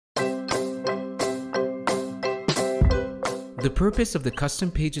The purpose of the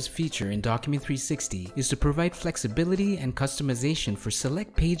Custom Pages feature in Document 360 is to provide flexibility and customization for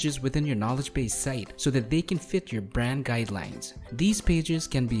select pages within your knowledge base site so that they can fit your brand guidelines. These pages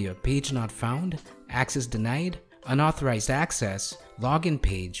can be a page not found, access denied, unauthorized access, login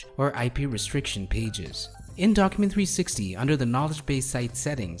page, or IP restriction pages. In Document 360, under the knowledge base site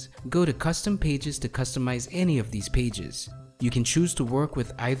settings, go to Custom Pages to customize any of these pages. You can choose to work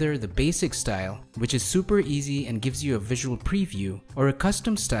with either the basic style, which is super easy and gives you a visual preview, or a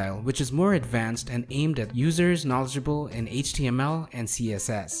custom style, which is more advanced and aimed at users knowledgeable in HTML and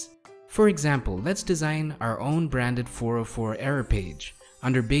CSS. For example, let's design our own branded 404 error page.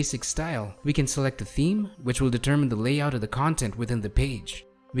 Under basic style, we can select a theme, which will determine the layout of the content within the page.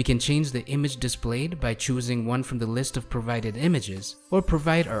 We can change the image displayed by choosing one from the list of provided images, or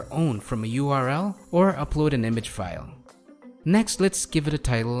provide our own from a URL, or upload an image file. Next, let's give it a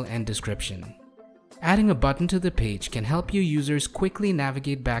title and description. Adding a button to the page can help you users quickly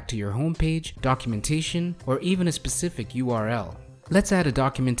navigate back to your homepage, documentation, or even a specific URL. Let's add a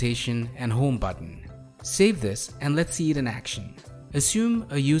documentation and home button. Save this and let's see it in action. Assume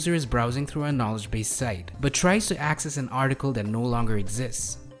a user is browsing through a knowledge base site, but tries to access an article that no longer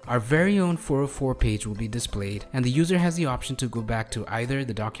exists. Our very own 404 page will be displayed, and the user has the option to go back to either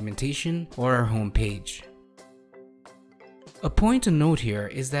the documentation or our home page. A point to note here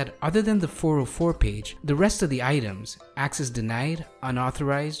is that other than the 404 page, the rest of the items, access denied,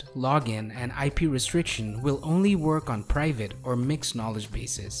 unauthorized, login, and IP restriction will only work on private or mixed knowledge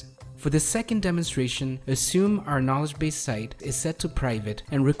bases. For the second demonstration, assume our knowledge base site is set to private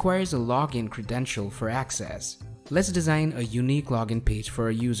and requires a login credential for access. Let's design a unique login page for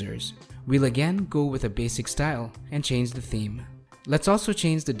our users. We'll again go with a basic style and change the theme. Let's also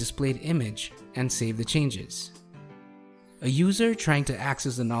change the displayed image and save the changes. A user trying to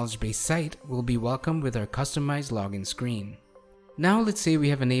access the knowledge base site will be welcomed with our customized login screen. Now let's say we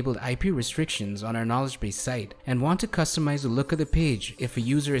have enabled IP restrictions on our knowledge base site and want to customize the look of the page if a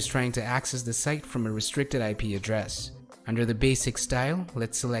user is trying to access the site from a restricted IP address. Under the basic style,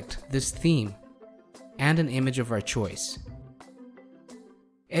 let's select this theme and an image of our choice.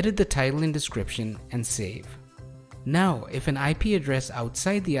 Edit the title and description and save. Now, if an IP address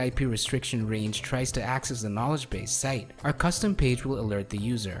outside the IP restriction range tries to access the knowledge base site, our custom page will alert the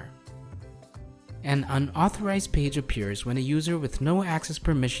user. An unauthorized page appears when a user with no access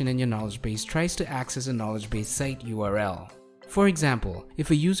permission in your knowledge base tries to access a knowledge base site URL. For example, if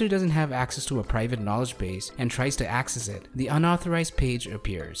a user doesn't have access to a private knowledge base and tries to access it, the unauthorized page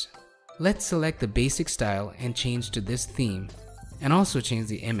appears. Let's select the basic style and change to this theme, and also change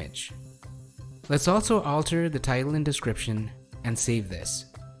the image. Let's also alter the title and description and save this.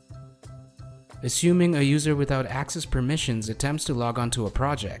 Assuming a user without access permissions attempts to log onto a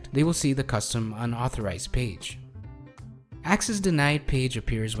project, they will see the custom unauthorized page. Access denied page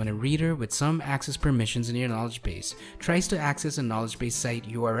appears when a reader with some access permissions in your knowledge base tries to access a knowledge base site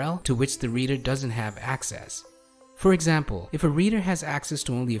URL to which the reader doesn't have access. For example, if a reader has access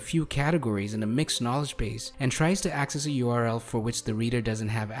to only a few categories in a mixed knowledge base and tries to access a URL for which the reader doesn't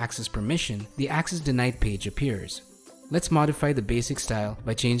have access permission, the access denied page appears. Let's modify the basic style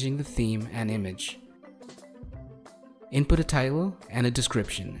by changing the theme and image. Input a title and a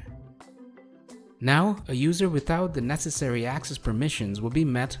description. Now, a user without the necessary access permissions will be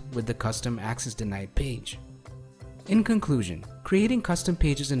met with the custom access denied page. In conclusion, creating custom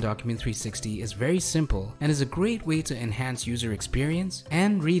pages in Document 360 is very simple and is a great way to enhance user experience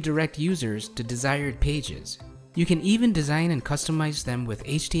and redirect users to desired pages. You can even design and customize them with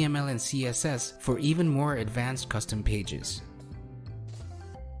HTML and CSS for even more advanced custom pages.